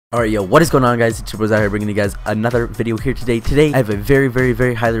Alright, yo, what is going on, guys? It's your boy Zyronian bringing you guys another video here today. Today, I have a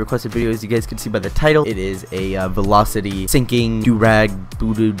very highly requested video, as you guys can see by the title. It is a velocity sinking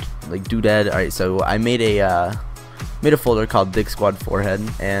doodad. Alright, so I made a folder called Dick Squad Forehead,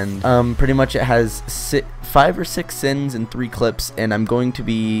 and pretty much it has 5 or 6 sins and 3 clips, and I'm going to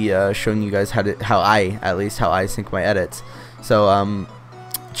be showing you guys how I sync my edits. So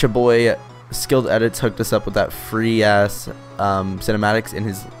Chaboy Skilled Edits hooked us up with that free ass cinematics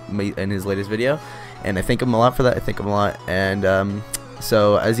in his latest video, and I thank him a lot for that. And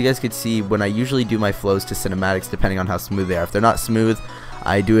so as you guys can see, when I usually do my flows to cinematics, depending on how smooth they are, if they're not smooth,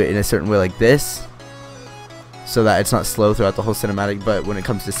 I do it in a certain way like this, so that it's not slow throughout the whole cinematic. But when it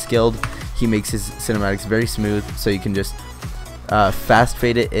comes to Skilled, he makes his cinematics very smooth, so you can just fast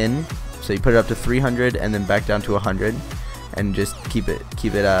fade it in. So you put it up to 300 and then back down to 100, and just keep it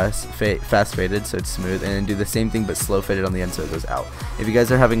fast faded so it's smooth, and then do the same thing but slow faded on the end so it goes out. If you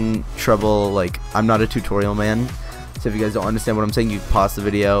guys are having trouble, like, I'm not a tutorial man, so if you guys don't understand what I'm saying, you pause the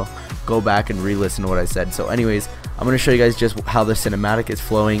video, go back and re-listen to what I said. So anyways, I'm going to show you guys just how the cinematic is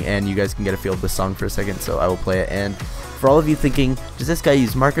flowing, and you guys can get a feel of the song for a second. So I will play it. And for all of you thinking, does this guy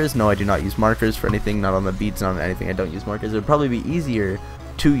use markers? No, I do not use markers for anything, not on the beats, not on anything. I don't use markers. It would probably be easier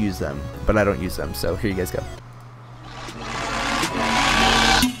to use them, but I don't use them. So here you guys go.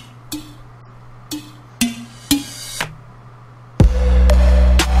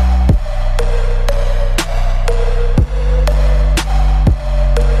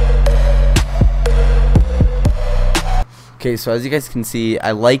 Okay, so as you guys can see, I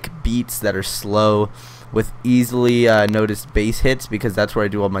like beats that are slow with easily noticed bass hits, because that's where I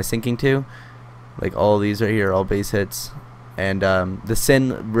do all my syncing to. Like all of these right here, all bass hits. And the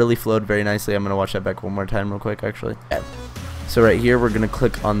syn really flowed very nicely. I'm going to watch that back one more time real quick, actually. Yeah. So right here, we're going to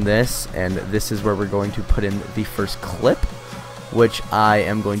click on this, and this is where we're going to put in the first clip, which I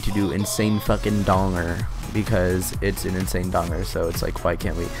am going to do Insane Fucking Donger, because it's an insane donger. So it's like, why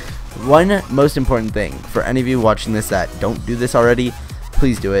can't we? One most important thing for any of you watching this that don't do this already,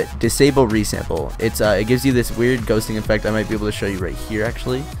 please do it. Disable resample. It gives you this weird ghosting effect. I might be able to show you right here,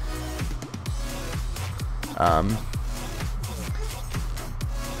 actually.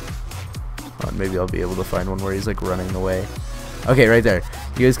 Maybe I'll be able to find one where he's like running away. Okay, right there.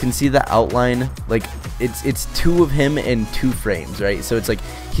 You guys can see the outline. Like, it's 2 of him in 2 frames, right? So it's like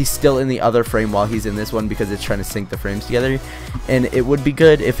he's still in the other frame while he's in this one, because it's trying to sync the frames together. And it would be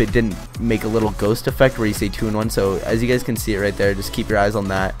good if it didn't make a little ghost effect where you say 2 in 1. So as you guys can see it right there, just keep your eyes on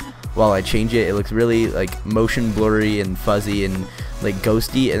that while I change it. It looks really like motion blurry and fuzzy and like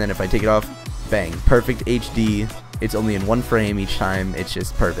ghosty, and then if I take it off, bang, perfect HD. It's only in 1 frame each time. It's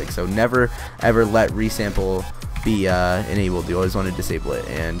just perfect. So never ever let resample be enabled. You always want to disable it.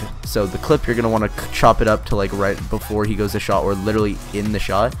 And so the clip, you're gonna want to chop it up to like right before he goes to shot, or literally in the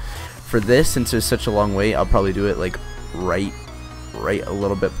shot. For this, since there's such a long wait, I'll probably do it like right a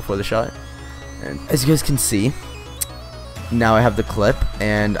little bit before the shot. And as you guys can see, now I have the clip,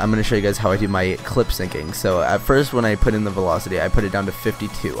 and I'm going to show you guys how I do my clip syncing. So at first, when I put in the velocity, I put it down to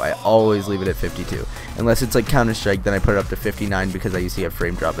 52. I always leave it at 52. Unless it's like Counter-Strike, then I put it up to 59, because I usually have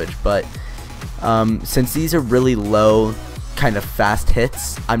frame droppage. But since these are really low, kind of fast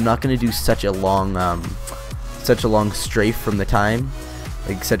hits, I'm not going to do such a long strafe from the time,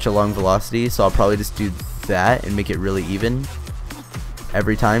 like such a long velocity. So I'll probably just do that and make it really even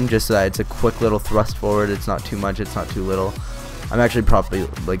every time, just so that it's a quick little thrust forward. It's not too much, it's not too little. I'm actually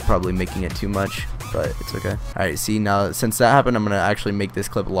probably making it too much, but it's okay. Alright, see, now since that happened, I'm gonna actually make this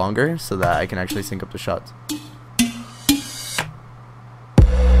clip longer so that I can actually sync up the shots.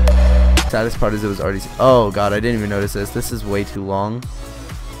 Saddest part is it was already, oh god, I didn't even notice this. This is way too long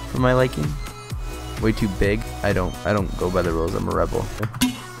for my liking. Way too big. I don't go by the rules. I'm a rebel.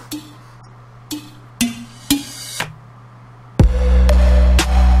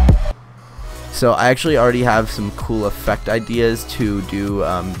 So I actually already have some cool effect ideas to do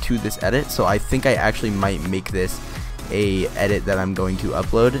to this edit. So I think I actually might make this a edit that I'm going to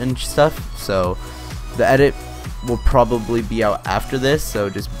upload and stuff. So the edit will probably be out after this. So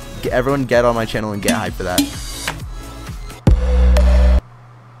just everyone get on my channel and get hyped for that.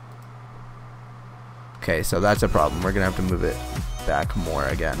 Okay, so that's a problem. We're gonna have to move it back more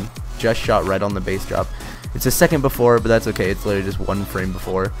again. Just shot right on the bass drop. It's a second before, but that's okay. It's literally just 1 frame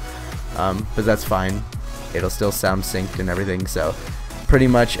before. But that's fine. It'll still sound synced and everything. So pretty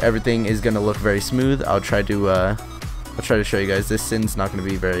much everything is gonna look very smooth. I'll try to show you guys. This syn's not gonna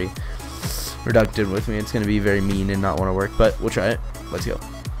be very reductive with me. It's gonna be very mean and not want to work, but we'll try it. Let's go.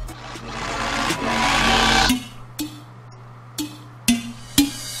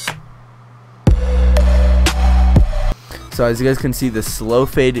 So as you guys can see, the slow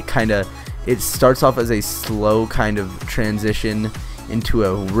fade it starts off as a slow kind of transition into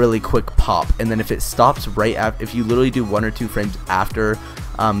a really quick pop, and then if it stops right after, if you literally do 1 or 2 frames after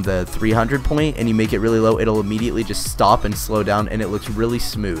the 300 point and you make it really low, it'll immediately just stop and slow down, and it looks really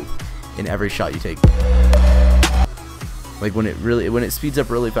smooth in every shot you take. Like when it speeds up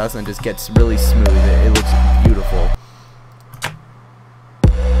really fast and just gets really smooth, it looks beautiful.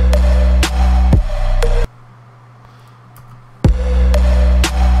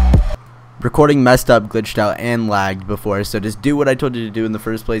 Recording messed up, glitched out, and lagged before, so just do what I told you to do in the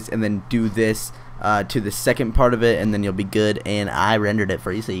first place, and then do this to the second part of it, and then you'll be good. And I rendered it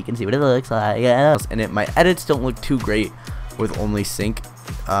for you so you can see what it looks like. Yeah. And my edits don't look too great with only sync,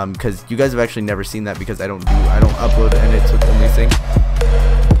 because you guys have actually never seen that, because I don't upload edits with only sync.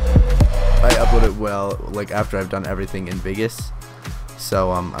 I upload it like after I've done everything in Vegas.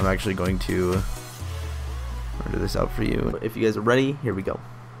 So I'm actually going to render this out for you. If you guys are ready, here we go.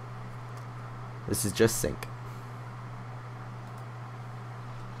 This is just sync.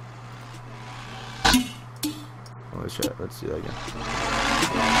 Oh, let's do that again.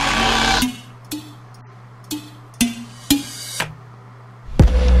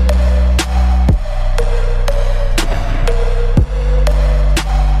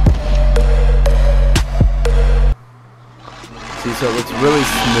 See, so it looks really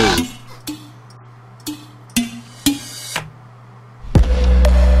smooth.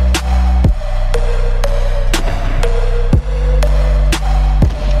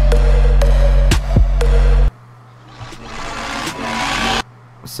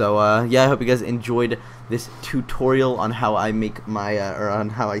 So yeah, I hope you guys enjoyed this tutorial on how I make my on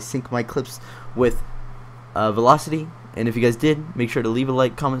how I sync my clips with velocity. And if you guys did, make sure to leave a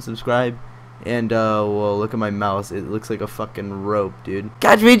like, comment, subscribe, and well, look at my mouse. It looks like a fucking rope, dude.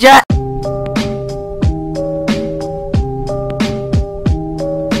 Catch me, chat.